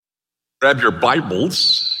Grab your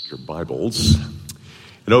Bibles,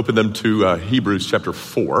 and open them to Hebrews chapter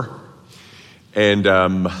 4.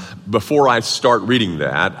 And before I start reading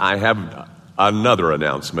that, I have another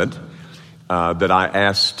announcement that I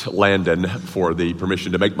asked Landon for the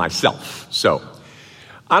permission to make myself. So,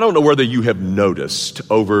 I don't know whether you have noticed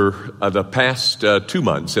over the past 2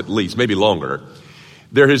 months at least, maybe longer,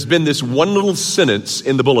 there has been this one little sentence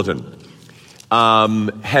in the bulletin.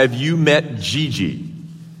 Have you met Gigi?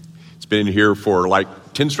 It's been here for like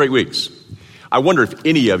 10 straight weeks. I wonder if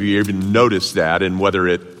any of you even noticed that and whether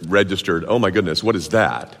it registered. Oh my goodness, what is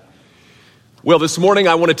that? Well, this morning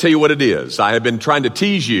I want to tell you what it is. I have been trying to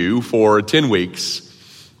tease you for 10 weeks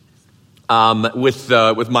with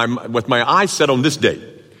my eyes set on this date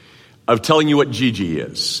of telling you what Gigi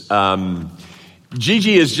is.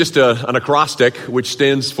 Gigi is just an acrostic which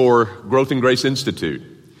stands for Growth and Grace Institute,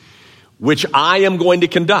 which I am going to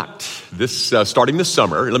conduct starting this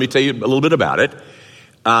summer. Let me tell you a little bit about it.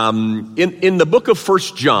 In the book of 1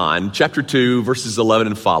 John, chapter 2, verses 11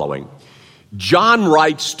 and following, John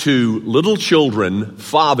writes to little children,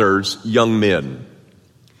 fathers, young men.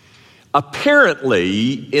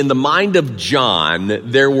 Apparently, in the mind of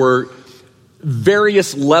John, there were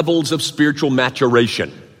various levels of spiritual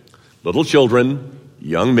maturation. Little children,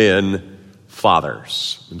 young men,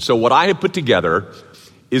 fathers. And so what I have put together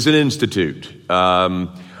is an institute.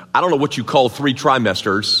 I don't know what you call 3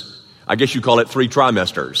 trimesters. I guess you call it 3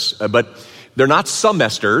 trimesters. But they're not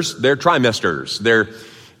semesters, they're trimesters. They're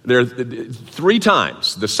 3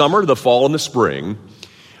 times, the summer, the fall, and the spring.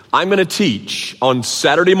 I'm going to teach on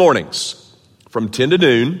Saturday mornings from 10 to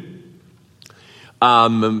noon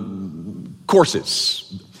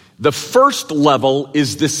courses. The first level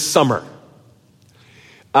is this summer.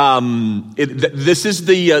 This is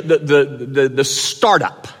the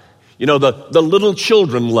startup, the little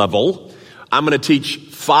children level. I'm going to teach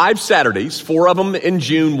 5 Saturdays, 4 of them in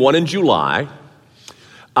June, 1 in July,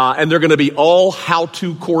 and they're going to be all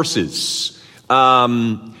how-to courses.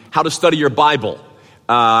 How to study your Bible,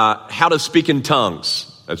 how to speak in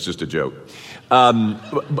tongues. That's just a joke.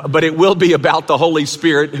 But it will be about the Holy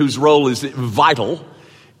Spirit, whose role is vital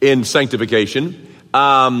in sanctification.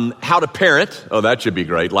 How to parent. Oh, that should be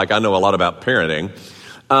great. Like I know a lot about parenting.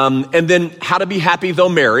 And then how to be happy though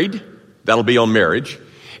married. That'll be on marriage.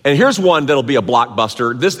 And here's one that'll be a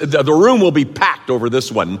blockbuster. The room will be packed over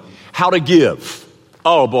this one. How to give.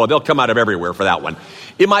 Oh boy, they'll come out of everywhere for that one.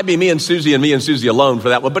 It might be me and Susie alone for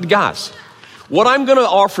that one. But guys, what I'm going to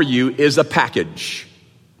offer you is a package.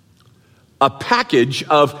 A package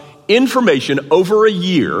of information over a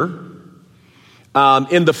year.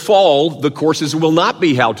 In the fall, the courses will not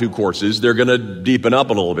be how-to courses. They're going to deepen up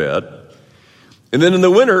a little bit. And then in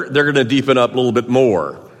the winter, they're going to deepen up a little bit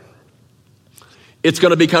more. It's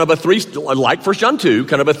going to be kind of like 1 John 2,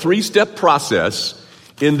 kind of a 3-step process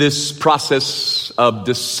in this process of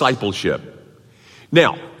discipleship.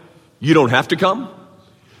 Now, you don't have to come.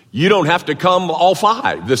 You don't have to come all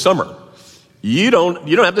 5 this summer. You don't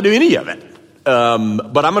have to do any of it.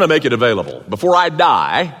 But I'm going to make it available. Before I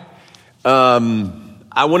die,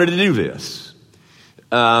 I wanted to do this.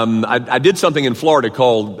 I did something in Florida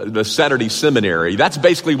called the Saturday Seminary. That's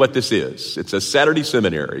basically what this is. It's a Saturday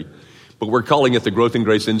seminary, but we're calling it the Growth and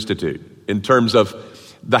Grace Institute. In terms of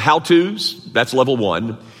the how-tos, that's level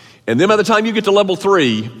 1. And then by the time you get to level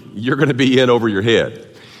 3, you're going to be in over your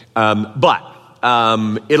head. But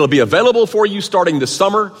it'll be available for you starting this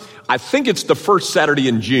summer. I think it's the first Saturday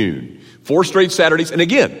in June. 4 straight Saturdays. And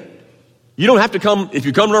again, you don't have to come. If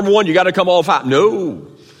you come to number 1, you got to come all 5. No.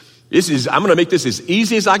 I'm going to make this as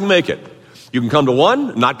easy as I can make it. You can come to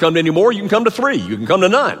 1, not come to any more. You can come to 3. You can come to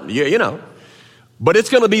none. You know. But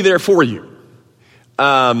it's going to be there for you.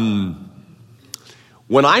 When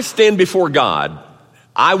I stand before God,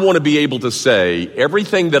 I want to be able to say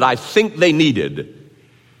everything that I think they needed,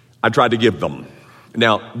 I tried to give them.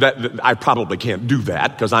 Now, I probably can't do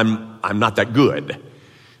that because I'm not that good.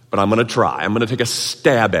 But I'm going to try. I'm going to take a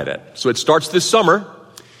stab at it. So it starts this summer.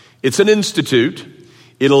 It's an institute.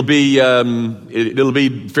 It'll be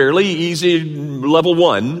fairly easy, level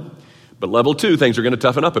 1, but level 2 things are going to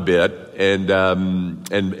toughen up a bit, and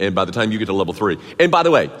by the time you get to level 3. And by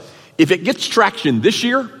the way, if it gets traction this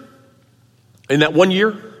year, in that 1 year,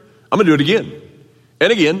 I'm going to do it again,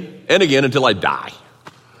 and again, and again until I die.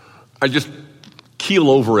 I just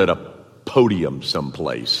keel over at a podium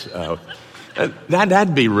someplace.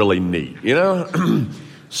 That'd be really neat,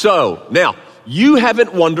 So, now, you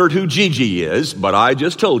haven't wondered who Gigi is, but I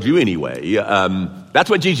just told you anyway. That's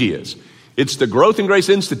what Gigi is. It's the Growth and Grace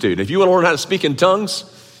Institute. If you want to learn how to speak in tongues,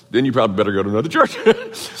 then you probably better go to another church.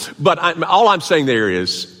 But all I'm saying there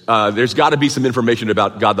is, there's got to be some information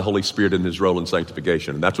about God the Holy Spirit and his role in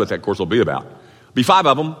sanctification. And that's what that course will be about. Be 5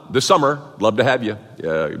 of them this summer. Love to have you.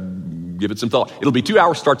 Give it some thought. It'll be 2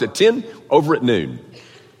 hours, starts at 10, over at noon.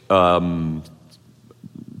 5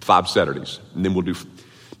 Saturdays. And then we'll do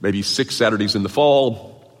maybe 6 Saturdays in the fall.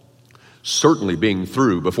 Certainly being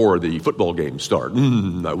through before the football games start.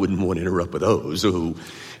 I wouldn't want to interrupt with those. Ooh.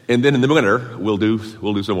 And then in the winter, we'll do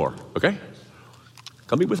some more. Okay?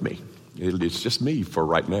 Come be with me. It's just me for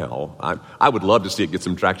right now. I would love to see it get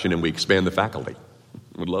some traction and we expand the faculty.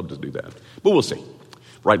 Would love to do that. But we'll see.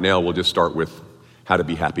 Right now, we'll just start with how to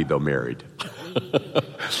be happy though married.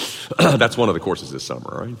 That's one of the courses this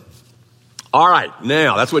summer, right? All right.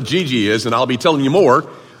 Now, that's what Gigi is, and I'll be telling you more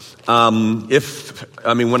when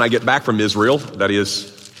I get back from Israel. That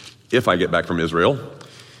is, if I get back from Israel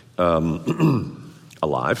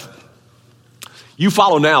alive. You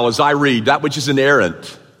follow now as I read that which is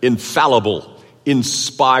inerrant, infallible,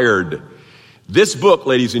 inspired. This book,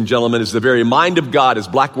 ladies and gentlemen, is the very mind of God as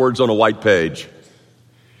black words on a white page.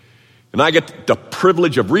 And I get the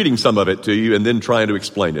privilege of reading some of it to you and then trying to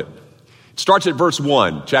explain it. It starts at verse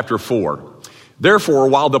 1, chapter 4. Therefore,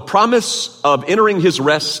 while the promise of entering his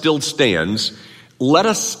rest still stands, let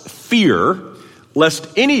us fear lest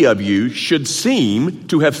any of you should seem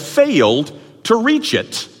to have failed to reach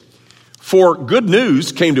it. For good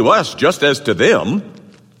news came to us just as to them,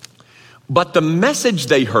 but the message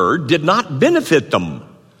they heard did not benefit them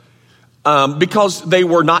because they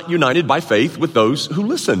were not united by faith with those who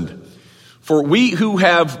listened. For we who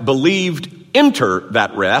have believed enter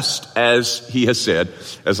that rest, as he has said,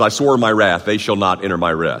 as I swore in my wrath, they shall not enter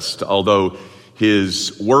my rest, although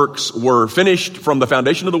his works were finished from the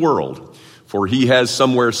foundation of the world. For he has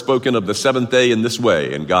somewhere spoken of the seventh day in this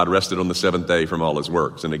way, and God rested on the seventh day from all his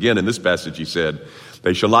works. And again, in this passage, he said,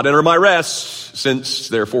 they shall not enter my rest, since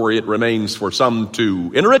therefore it remains for some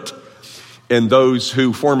to enter it. And those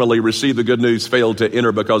who formerly received the good news failed to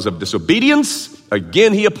enter because of disobedience.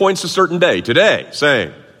 Again, he appoints a certain day, today,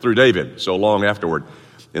 saying, through David, so long afterward,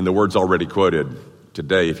 in the words already quoted,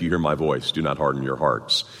 today, if you hear my voice, do not harden your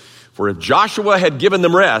hearts. For if Joshua had given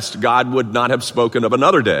them rest, God would not have spoken of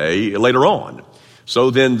another day later on.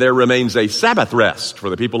 So then there remains a Sabbath rest for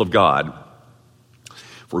the people of God.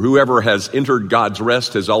 For whoever has entered God's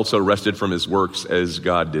rest has also rested from his works as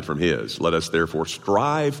God did from his. Let us therefore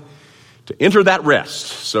strive to enter that rest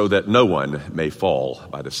so that no one may fall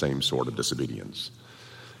by the same sort of disobedience.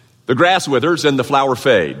 The grass withers and the flower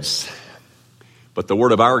fades, but the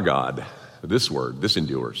word of our God, this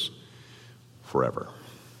endures forever.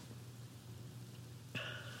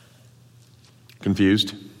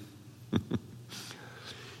 Confused?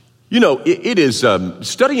 It is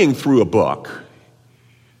studying through a book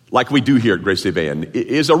like we do here at Grace Day Van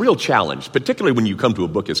is a real challenge, particularly when you come to a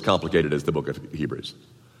book as complicated as the book of Hebrews.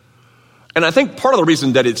 And I think part of the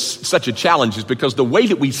reason that it's such a challenge is because the way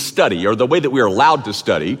that we study, or the way that we are allowed to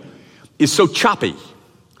study, is so choppy.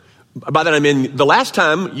 By that I mean, the last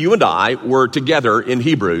time you and I were together in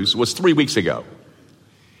Hebrews was 3 weeks ago.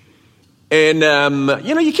 And,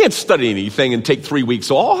 you can't study anything and take 3 weeks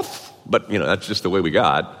off, but, that's just the way we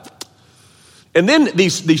got. And then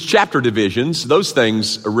these chapter divisions, those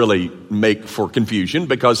things really make for confusion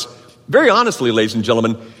because, very honestly, ladies and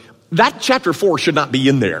gentlemen, that chapter 4 should not be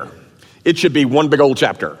in there. It should be one big old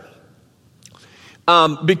chapter.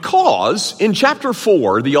 Because in chapter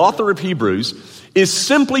 4, the author of Hebrews is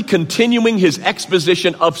simply continuing his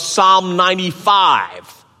exposition of Psalm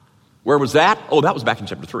 95. Where was that? Oh, that was back in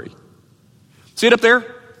chapter 3. See it up there?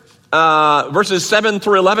 Verses 7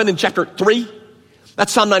 through 11 in chapter 3.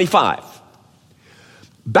 That's Psalm 95.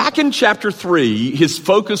 Back in chapter 3, his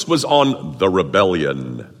focus was on the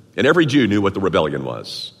rebellion. And every Jew knew what the rebellion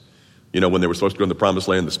was. When they were supposed to go in the promised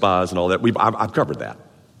land, the spies and all that. I've covered that.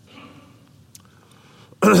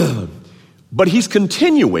 But he's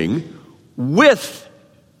continuing with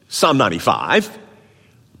Psalm 95,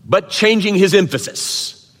 but changing his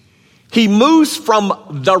emphasis. He moves from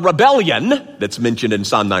the rebellion that's mentioned in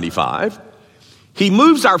Psalm 95. He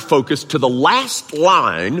moves our focus to the last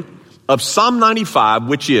line of Psalm 95,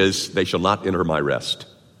 which is, they shall not enter my rest.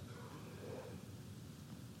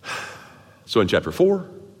 So in chapter 4,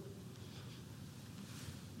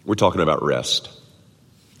 we're talking about rest.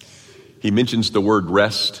 He mentions the word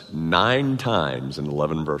rest 9 times in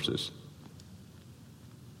 11 verses.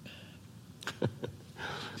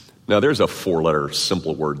 Now, there's a 4-letter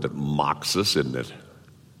simple word that mocks us, isn't it?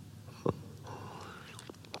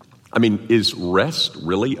 I mean, is rest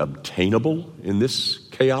really obtainable in this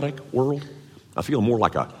chaotic world? I feel more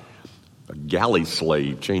like a galley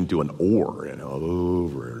slave chained to an oar,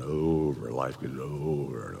 over and over. Life goes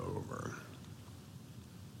over and over.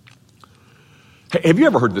 Hey, have you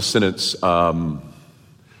ever heard the sentence, an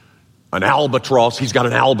albatross, he's got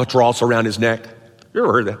an albatross around his neck? You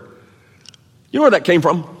ever heard that? You know where that came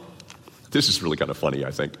from? This is really kind of funny,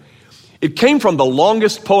 I think. It came from the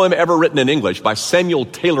longest poem ever written in English by Samuel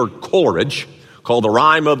Taylor Coleridge, called The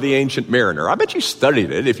Rime of the Ancient Mariner. I bet you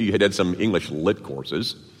studied it if you had some English lit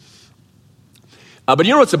courses. But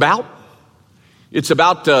you know what it's about? It's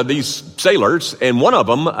about these sailors, and one of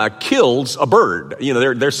them kills a bird. You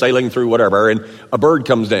know, they're sailing through whatever, and a bird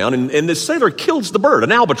comes down, and this sailor kills the bird,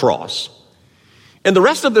 an albatross. And the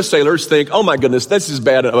rest of the sailors think, oh my goodness, this is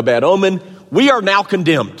a bad omen. We are now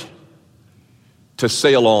condemned to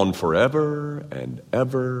sail on forever and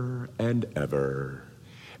ever and ever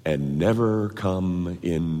and never come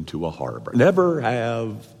into a harbor. Never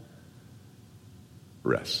have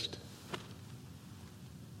rest.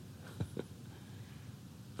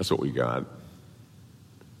 That's what we got.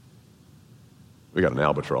 We got an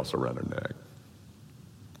albatross around our neck.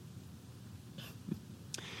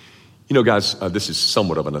 You know, guys, this is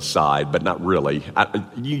somewhat of an aside, but not really.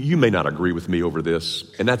 You may not agree with me over this,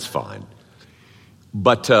 and that's fine.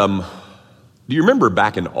 But do you remember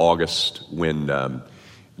back in August when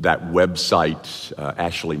that website,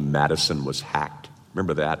 Ashley Madison, was hacked?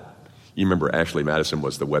 Remember that? You remember Ashley Madison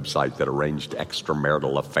was the website that arranged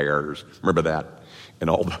extramarital affairs. Remember that? And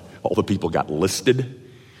all the people got listed.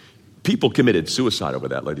 People committed suicide over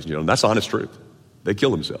that, ladies and gentlemen. That's the honest truth. They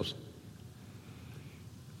killed themselves.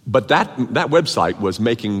 But that website was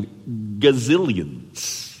making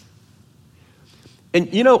gazillions.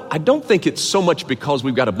 And, you know, I don't think it's so much because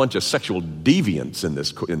we've got a bunch of sexual deviants in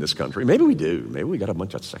this country. Maybe we do. Maybe we got a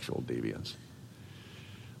bunch of sexual deviants.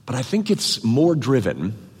 But I think it's more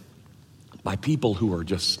driven by people who are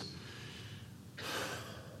just,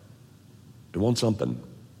 they want something.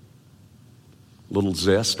 A little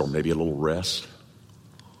zest or maybe a little rest.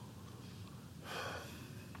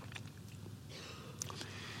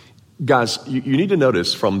 Guys, you need to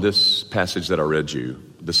notice from this passage that I read you,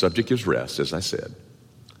 the subject is rest, as I said.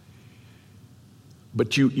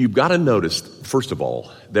 But you've got to notice, first of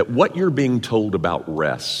all, that what you're being told about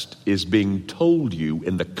rest is being told you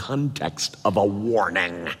in the context of a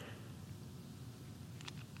warning.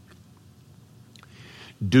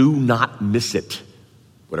 Do not miss it.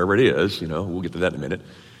 Whatever it is, you know, we'll get to that in a minute.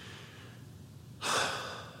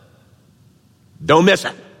 Don't miss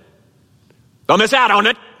it. Don't miss out on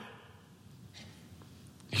it.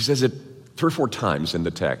 He says it 3 or 4 times in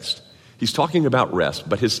the text. He's talking about rest,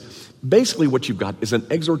 but basically what you've got is an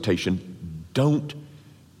exhortation. Don't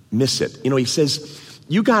miss it. You know, he says,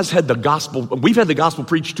 you guys had the gospel, we've had the gospel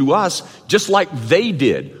preached to us just like they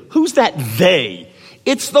did. Who's that they?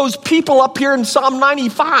 It's those people up here in Psalm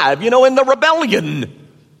 95, you know, in the rebellion.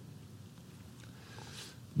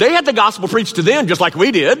 They had the gospel preached to them just like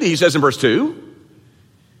we did, he says in verse 2.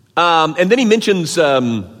 And then he mentions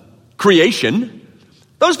creation.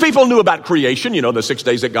 Those people knew about creation, you know, the 6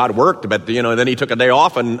 days that God worked, but, you know, then he took a day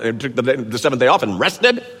off and took the 7th day off and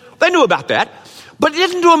rested. They knew about that, but it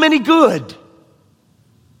didn't do them any good.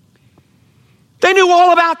 They knew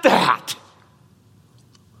all about that.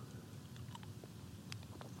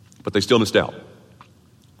 But they still missed out.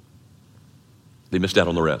 They missed out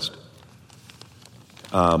on the rest.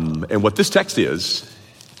 And what this text is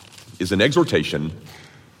an exhortation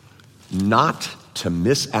not to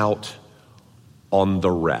miss out on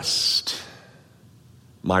the rest.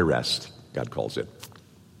 My rest, God calls it.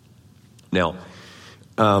 Now,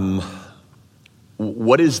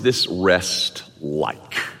 what is this rest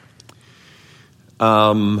like?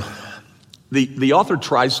 The author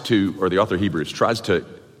the author of Hebrews tries to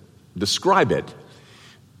describe it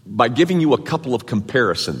by giving you a couple of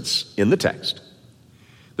comparisons in the text.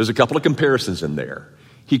 There's a couple of comparisons in there.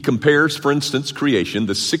 He compares, for instance, creation,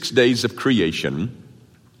 the 6 days of creation,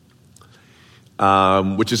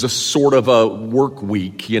 which is a sort of a work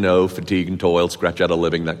week, you know, fatigue and toil, scratch out a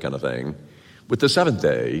living, that kind of thing, with the 7th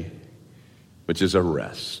day, which is a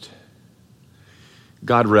rest.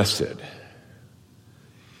 God rested.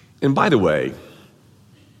 And by the way,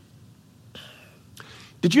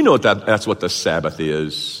 did you know that's what the Sabbath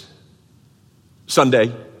is?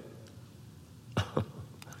 Sunday.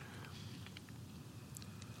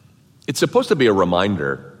 It's supposed to be a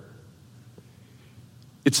reminder.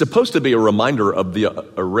 It's supposed to be a reminder of the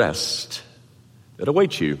arrest that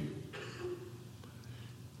awaits you.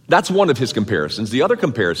 That's one of his comparisons. The other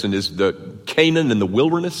comparison is the Canaan and the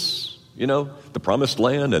wilderness, you know, the promised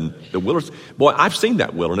land and the wilderness. Boy, I've seen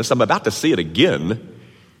that wilderness. I'm about to see it again.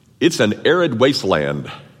 It's an arid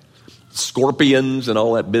wasteland. Scorpions and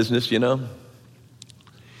all that business, you know.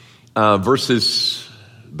 Versus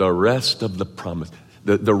the rest of the promise.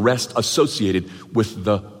 the rest associated with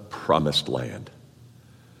the promised land.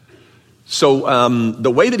 So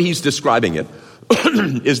the way that he's describing it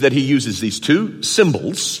is that he uses these two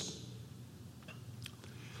symbols,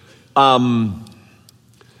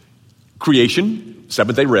 creation,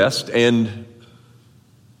 seventh-day rest, and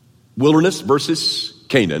wilderness versus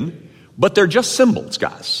Canaan, but they're just symbols,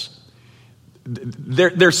 guys.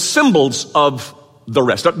 They're symbols of the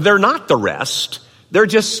rest. They're not the rest. They're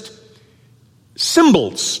just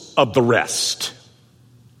symbols of the rest.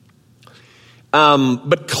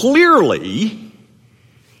 But clearly,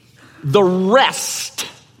 the rest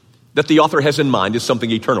that the author has in mind is something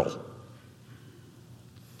eternal.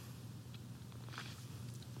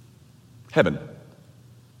 Heaven.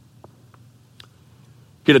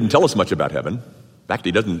 He doesn't tell us much about heaven. In fact,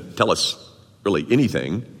 he doesn't tell us really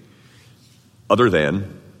anything other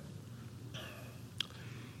than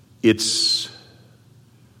it's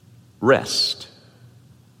rest.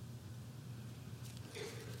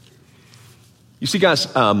 You see, guys,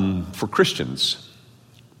 for Christians,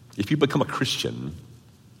 if you become a Christian,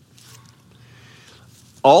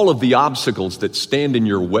 all of the obstacles that stand in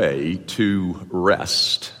your way to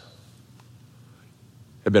rest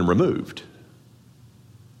have been removed.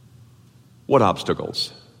 What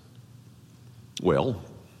obstacles? Well,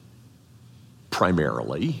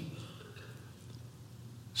 primarily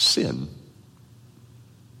sin.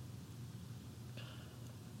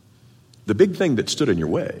 The big thing that stood in your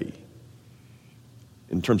way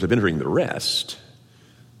in terms of entering the rest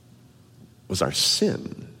was our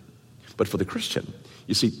sin. But for the Christian,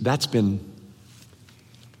 you see, that's been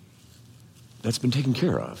taken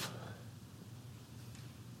care of.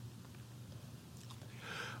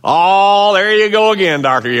 Oh, there you go again,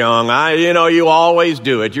 Dr. Young. You always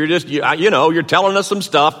do it. You're just, you're telling us some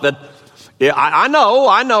stuff that, I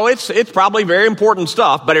know it's probably very important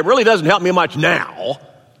stuff, but it really doesn't help me much now.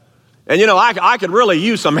 And I could really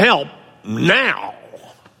use some help now.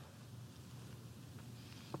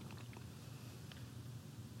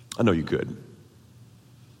 I know you could.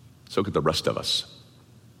 So could the rest of us.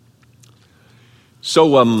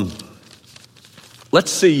 So,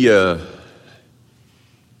 let's see,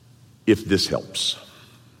 if this helps.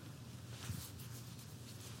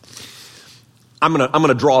 I'm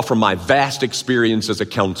gonna draw from my vast experience as a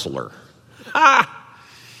counselor.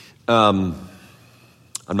 I'm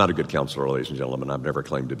not a good counselor, ladies and gentlemen. I've never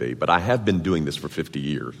claimed to be, but I have been doing this for 50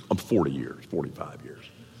 years. 40 years, 45 years.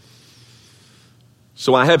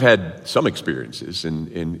 So I have had some experiences,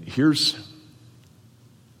 and here's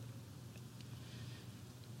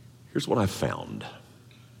what I found.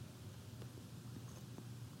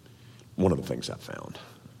 One of the things I've found.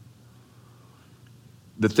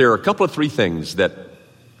 That there are a couple of three things that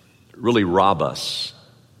really rob us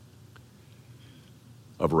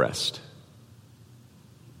of rest.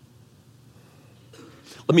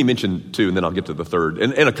 Let me mention two, and then I'll get to the third,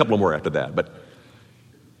 and a couple more after that. But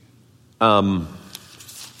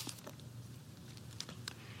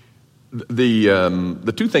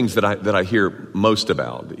the two things that I hear most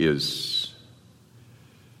about is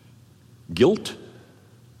guilt.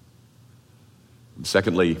 And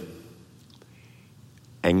secondly,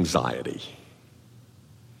 anxiety.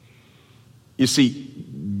 You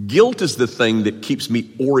see, guilt is the thing that keeps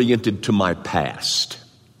me oriented to my past.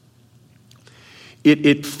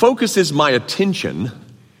 It focuses my attention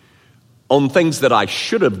on things that I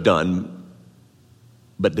should have done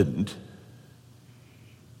but didn't,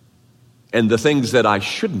 and the things that I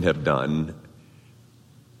shouldn't have done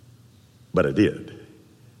but I did.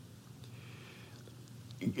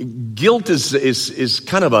 Guilt is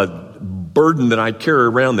kind of a burden that I carry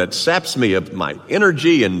around that saps me of my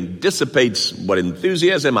energy and dissipates what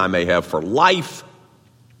enthusiasm I may have for life.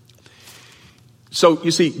 So,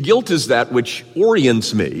 you see, guilt is that which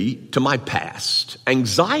orients me to my past.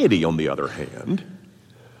 Anxiety, on the other hand,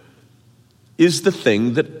 is the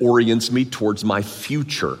thing that orients me towards my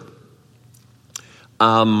future.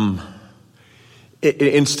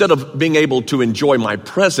 Instead of being able to enjoy my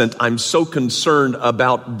present, I'm so concerned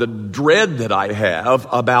about the dread that I have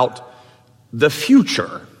about the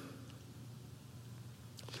future.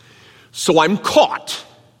 So I'm caught.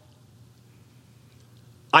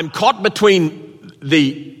 I'm caught between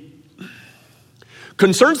the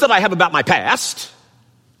concerns that I have about my past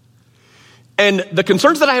and the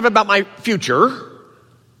concerns that I have about my future.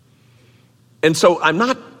 And so I'm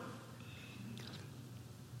not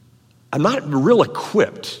real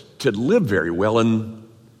equipped to live very well in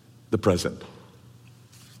the present.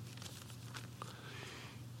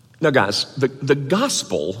 Now, guys, the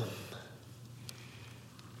gospel,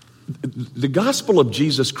 The gospel of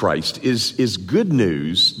Jesus Christ is good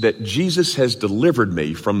news that Jesus has delivered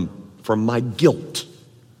me from my guilt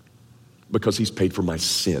because he's paid for my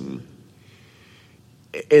sin.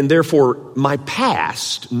 And therefore, my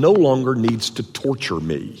past no longer needs to torture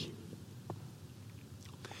me.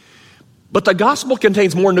 But the gospel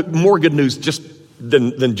contains more good news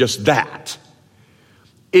than just that.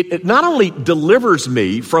 It not only delivers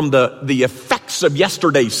me from the effects of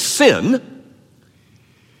yesterday's sin,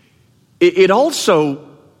 it also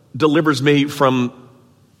delivers me from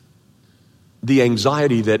the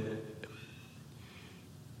anxiety that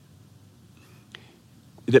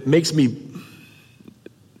makes me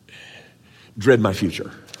dread my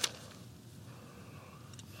future.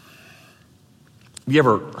 Have you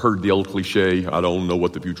ever heard the old cliche, I don't know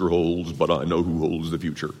what the future holds, but I know who holds the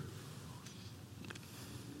future?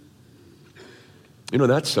 You know,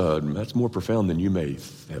 that's more profound than you may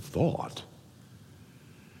have thought.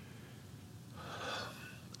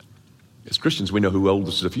 As Christians, we know who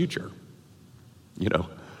holds the future. You know,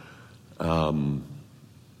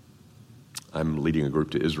 I'm leading a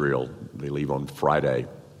group to Israel. They leave on Friday.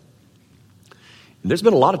 And there's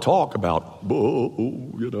been a lot of talk about,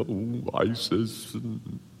 ISIS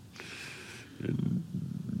and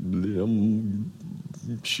them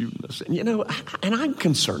shooting us. And, and I'm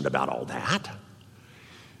concerned about all that.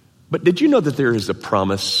 But did you know that there is a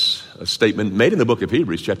promise, a statement made in the book of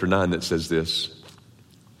Hebrews, chapter 9, that says this?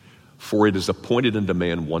 For it is appointed unto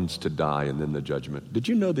man once to die and then the judgment. Did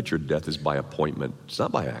you know that your death is by appointment? It's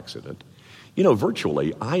not by accident.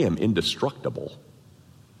 Virtually, I am indestructible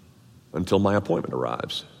until my appointment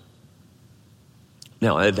arrives.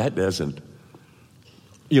 Now, that doesn't,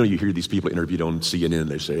 you hear these people interviewed on CNN,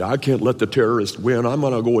 they say, I can't let the terrorists win, I'm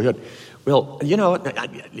going to go ahead. Well,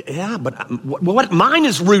 yeah, but what mine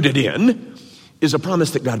is rooted in is a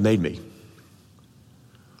promise that God made me.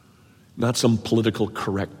 Not some political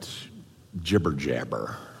correct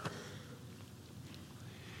jibber-jabber.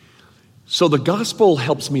 So the gospel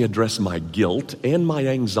helps me address my guilt and my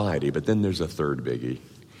anxiety, but then there's a third biggie.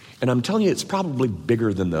 And I'm telling you, it's probably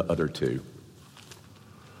bigger than the other two.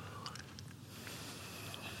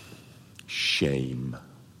 Shame.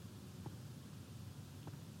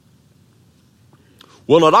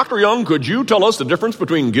 Well, now, Dr. Young, could you tell us the difference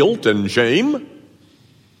between guilt and shame?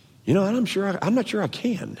 I'm not sure I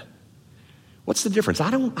can. What's the difference?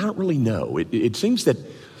 I don't really know. It seems that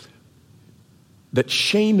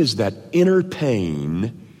shame is that inner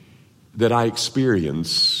pain that I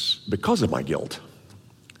experience because of my guilt.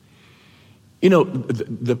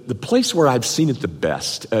 The place where I've seen it the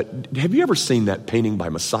best, have you ever seen that painting by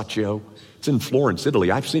Masaccio? It's in Florence,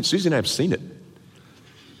 Italy. Susie and I have seen it.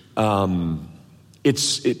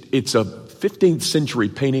 It's a 15th century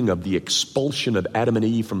painting of the expulsion of Adam and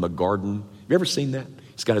Eve from the garden. Have you ever seen that?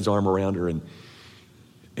 He's got his arm around her, and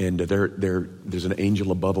there's an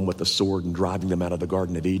angel above him with a sword and driving them out of the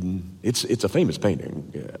Garden of Eden. It's a famous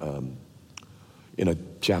painting in a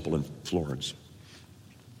chapel in Florence.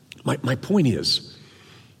 My point is,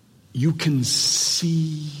 you can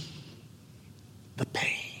see the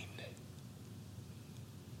pain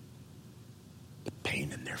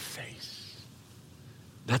in their face.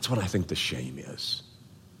 That's what I think the shame is.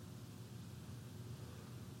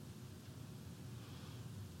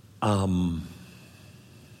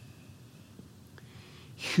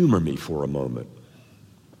 Humor me for a moment.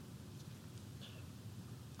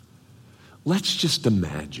 Let's just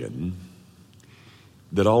imagine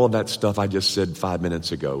that all of that stuff I just said 5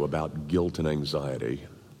 minutes ago about guilt and anxiety,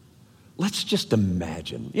 let's just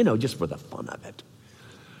imagine, just for the fun of it,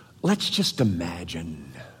 let's just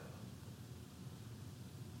imagine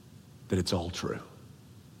that it's all true.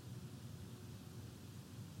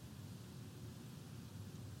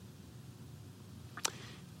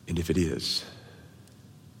 And if it is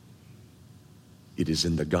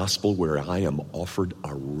in the gospel where I am offered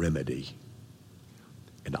a remedy.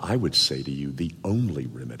 And I would say to you, the only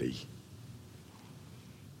remedy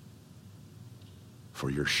for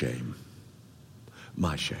your shame,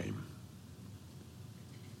 my shame.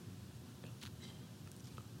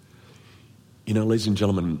 Ladies and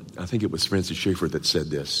gentlemen, I think it was Francis Schaeffer that said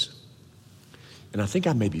this. And I think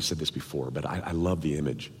I maybe said this before, but I love the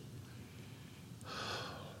image.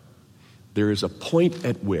 There is a point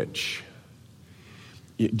at which,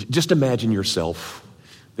 just imagine yourself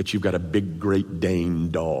that you've got a big Great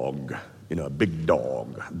Dane dog, a big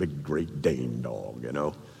dog, a big Great Dane dog,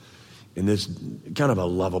 and this kind of a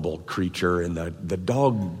lovable creature, and the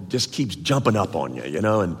dog just keeps jumping up on you,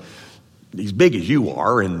 and he's big as you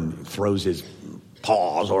are and throws his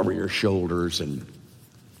paws over your shoulders, and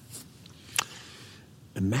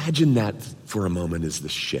Imagine that for a moment is the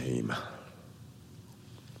shame.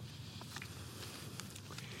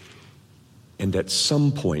 And at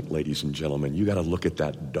some point, ladies and gentlemen, you got to look at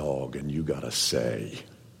that dog and you got to say,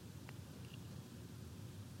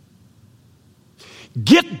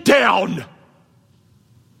 get down!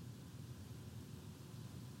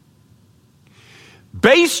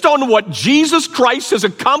 Based on what Jesus Christ has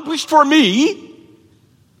accomplished for me,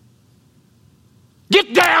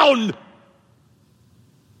 get down!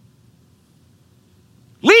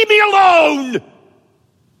 Leave me alone!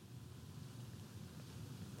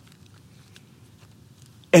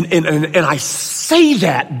 And I say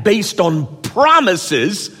that based on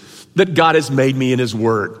promises that God has made me in His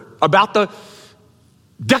Word about the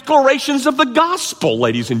declarations of the gospel,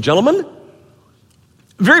 ladies and gentlemen.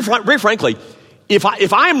 Very frankly,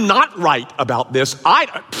 if I'm not right about this,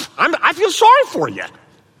 I feel sorry for you,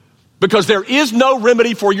 because there is no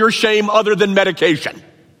remedy for your shame other than medication.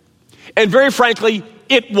 And very frankly,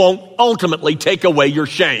 it won't ultimately take away your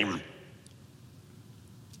shame.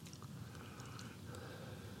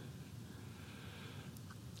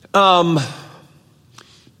 Back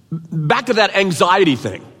to that anxiety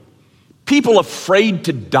thing. People afraid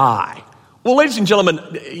to die. Well, ladies and gentlemen,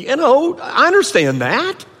 I understand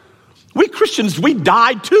that. We Christians, we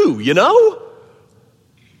die too,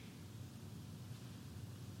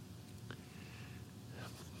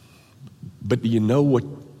 But do you know what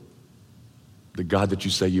the God that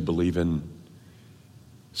you say you believe in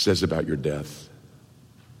says about your death?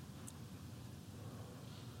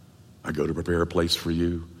 I go to prepare a place for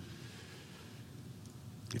you.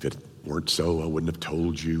 If it weren't so, I wouldn't have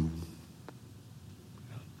told you.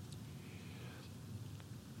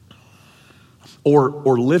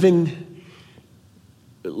 Or living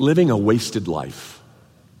a wasted life.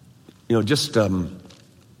 Just a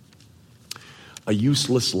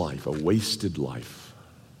useless life, a wasted life.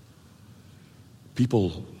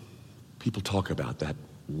 People talk about that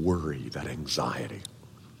worry, that anxiety.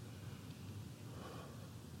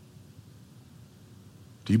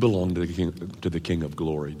 Do you belong to the King of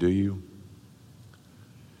Glory? Do you?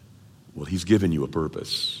 Well, He's given you a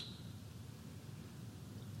purpose.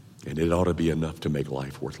 And it ought to be enough to make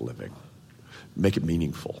life worth living. Make it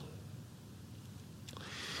meaningful.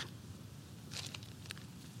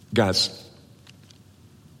 Guys,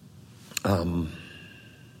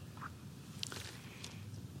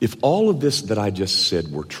 if all of this that I just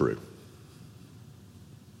said were true,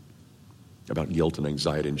 about guilt and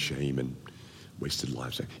anxiety and shame and wasted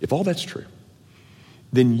lives, if all that's true,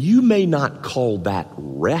 then you may not call that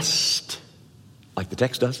rest like the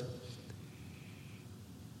text does.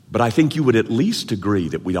 But I think you would at least agree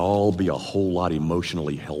that we'd all be a whole lot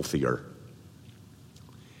emotionally healthier.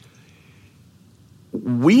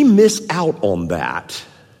 We miss out on that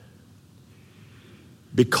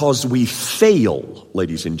because we fail,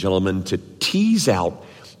 ladies and gentlemen, to tease out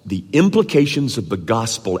the implications of the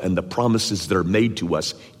gospel and the promises that are made to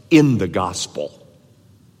us in the gospel.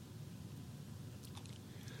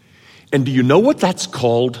 And do you know what that's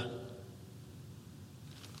called?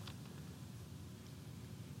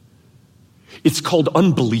 It's called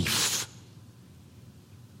unbelief.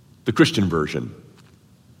 The Christian version.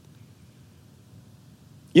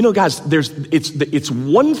 Guys, it's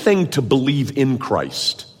one thing to believe in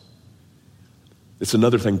Christ. It's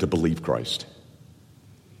another thing to believe Christ.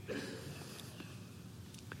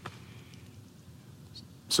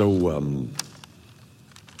 So,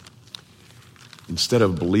 instead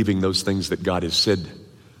of believing those things that God has said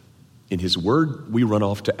in His Word, we run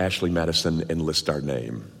off to Ashley Madison and list our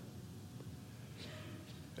name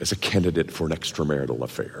as a candidate for an extramarital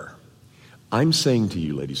affair. I'm saying to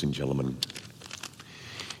you, ladies and gentlemen,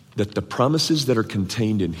 that the promises that are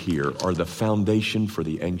contained in here are the foundation for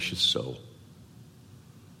the anxious soul.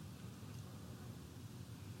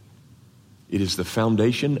 It is the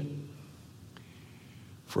foundation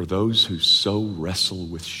for those who so wrestle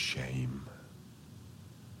with shame.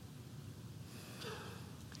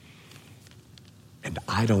 And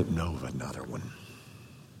I don't know of another one.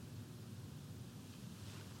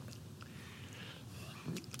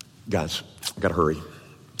 Guys, I gotta hurry.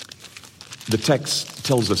 The text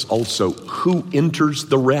tells us also who enters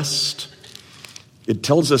the rest. It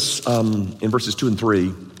tells us in verses 2 and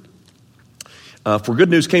 3, for good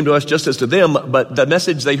news came to us just as to them, but the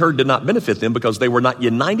message they heard did not benefit them because they were not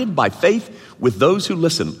united by faith with those who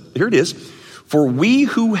listen. Here it is. For we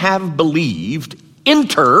who have believed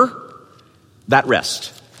enter that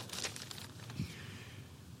rest.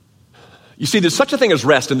 You see, there's such a thing as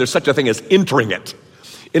rest and there's such a thing as entering it.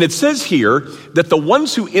 And it says here that the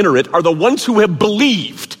ones who enter it are the ones who have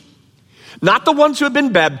believed, not the ones who have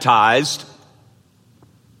been baptized,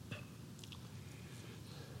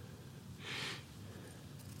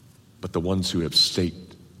 but the ones who have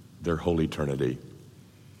staked their whole eternity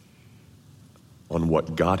on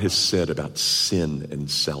what God has said about sin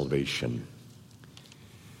and salvation.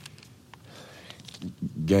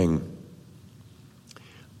 Gang,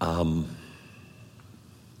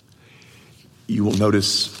 you will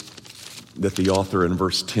notice that the author in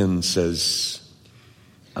verse 10 says,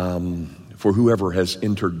 for whoever has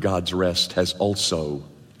entered God's rest has also,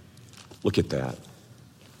 look at that,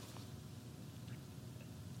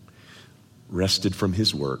 rested from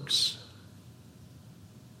his works,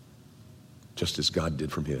 just as God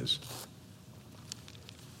did from his.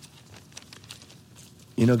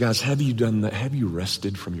 You know, guys, have you done that? Have you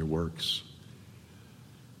rested from your works?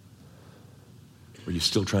 Or are you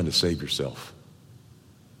still trying to save yourself?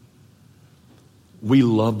 We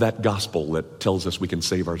love that gospel that tells us we can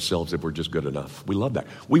save ourselves if we're just good enough. We love that.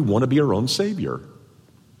 We want to be our own savior.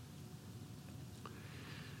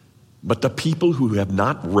 But the people who have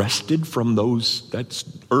not rested from those, that's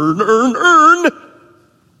earn.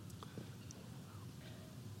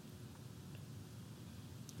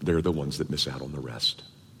 They're the ones that miss out on the rest.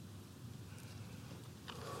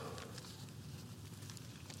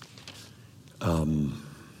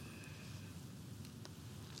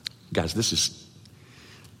 Guys, this is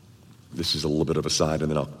a little bit of a side, and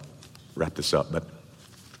then I'll wrap this up. But,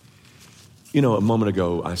 you know, a moment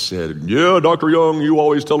ago I said, yeah, Dr. Young, you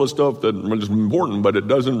always tell us stuff that is important, but it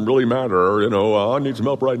doesn't really matter. You know, I need some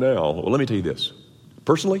help right now. Well, let me tell you this.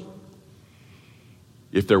 Personally,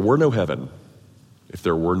 if there were no heaven, if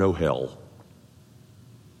there were no hell,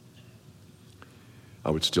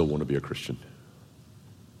 I would still want to be a Christian.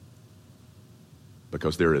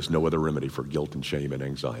 Because there is no other remedy for guilt and shame and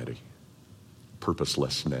anxiety,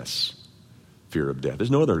 purposelessness, fear of death. There's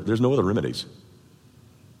no other remedies.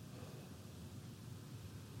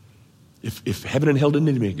 If heaven and hell didn't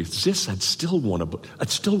even exist, I'd still want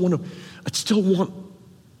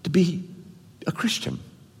to be a Christian,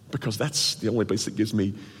 because that's the only place that gives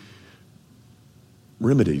me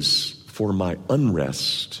remedies for my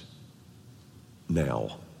unrest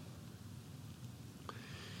now.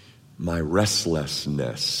 My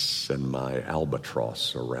restlessness and my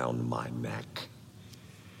albatross around my neck.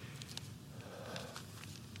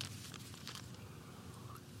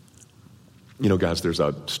 You know, guys, there's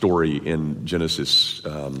a story in Genesis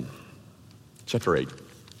chapter 8.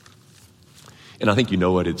 And I think you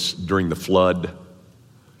know it. It's during the flood.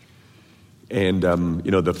 And,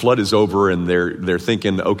 you know, the flood is over, and they're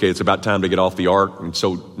thinking, okay, it's about time to get off the ark. And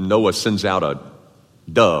so Noah sends out a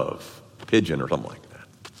dove, a pigeon or something like that.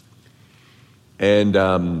 And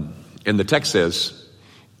the text says,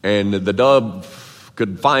 and the dove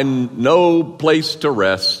could find no place to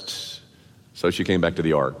rest, so she came back to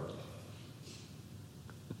the ark.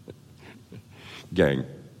 Gang,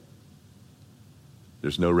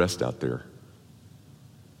 there's no rest out there.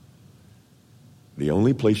 The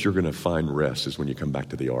only place you're going to find rest is when you come back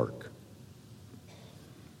to the ark.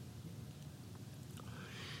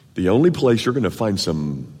 The only place you're going to find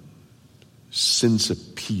some sense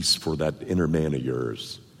of peace for that inner man of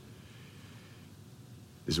yours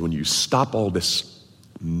is when you stop all this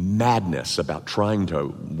madness about trying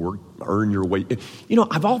to earn your way. You know,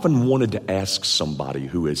 I've often wanted to ask somebody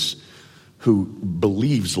who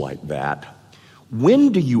believes like that,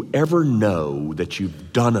 when do you ever know that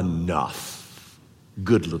you've done enough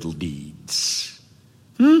good little deeds?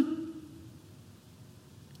 When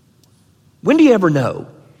do you ever know?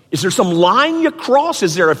 Is there some line you cross?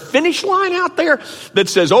 Is there a finish line out there that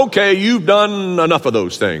says, okay, you've done enough of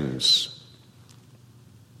those things?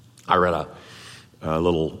 I read a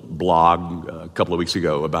little blog a couple of weeks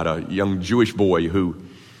ago about a young Jewish boy who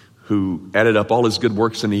added up all his good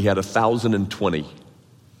works, and he had 1,020. And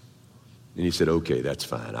he said, okay, that's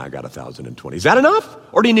fine. I got 1,020. Is that enough?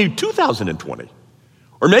 Or do you need 2,020?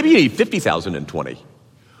 Or maybe you need 50,020.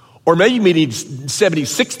 Or maybe you need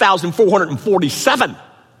 76,447.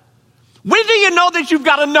 When do you know that you've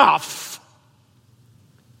got enough?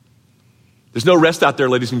 There's no rest out there,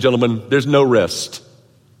 ladies and gentlemen. There's no rest.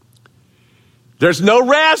 There's no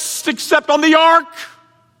rest except on the ark,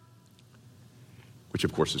 which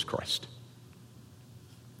of course is Christ.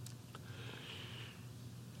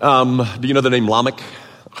 Do you know the name Lamech?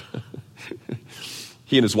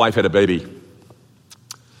 He and his wife had a baby.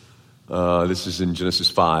 This is in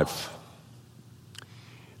Genesis 5.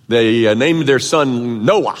 They named their son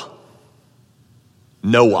Noah.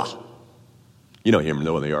 Noah. You know him,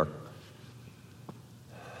 Noah in the ark.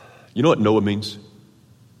 You know what Noah means?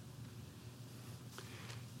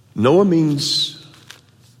 Noah means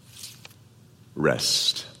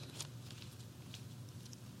rest.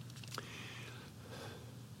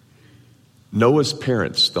 Noah's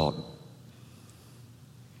parents thought,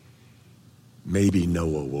 maybe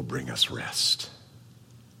Noah will bring us rest.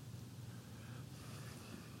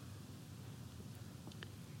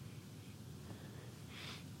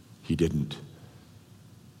 He didn't.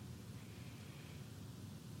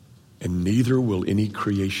 And neither will any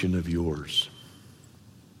creation of yours.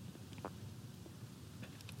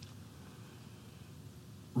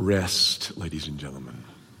 Rest, ladies and gentlemen,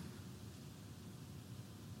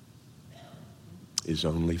 is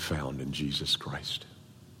only found in Jesus Christ.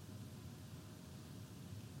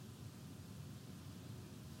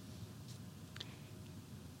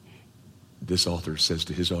 This author says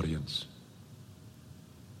to his audience,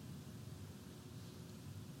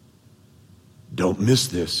 don't miss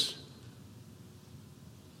this.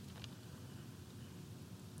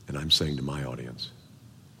 And I'm saying to my audience,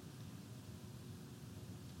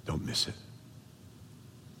 don't miss it.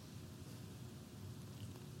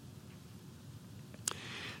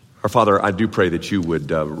 Our Father, I do pray that you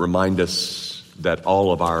would remind us that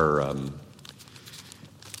all of our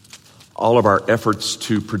efforts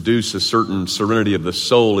to produce a certain serenity of the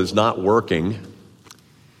soul is not working,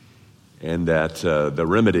 and that the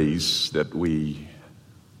remedies that we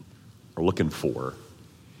are looking for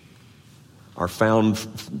are found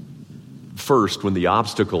first when the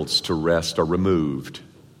obstacles to rest are removed,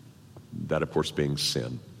 that of course being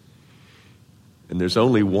sin. And there's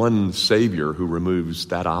only one Savior who removes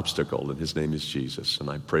that obstacle, and his name is Jesus. And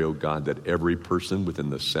I pray, oh God, that every person within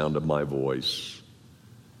the sound of my voice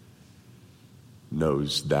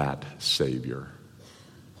knows that Savior,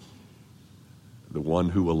 the one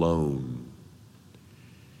who alone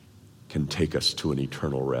can take us to an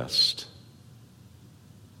eternal rest.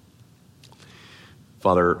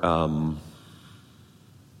 Father,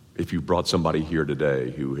 if you brought somebody here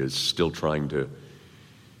today who is still trying to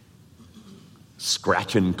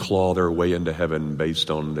scratch and claw their way into heaven based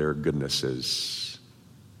on their goodnesses,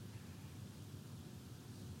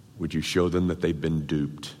 would you show them that they've been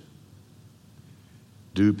duped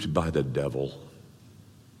by the devil,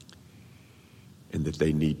 and that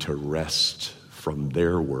they need to rest from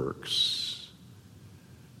their works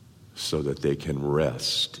so that they can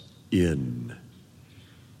rest in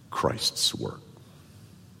Christ's work.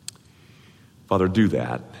 Father, do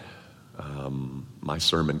that. My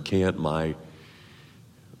sermon can't, my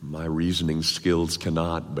reasoning skills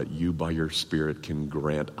cannot, but you by your Spirit can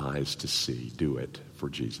grant eyes to see. Do it for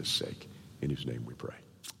Jesus' sake. In his name we pray.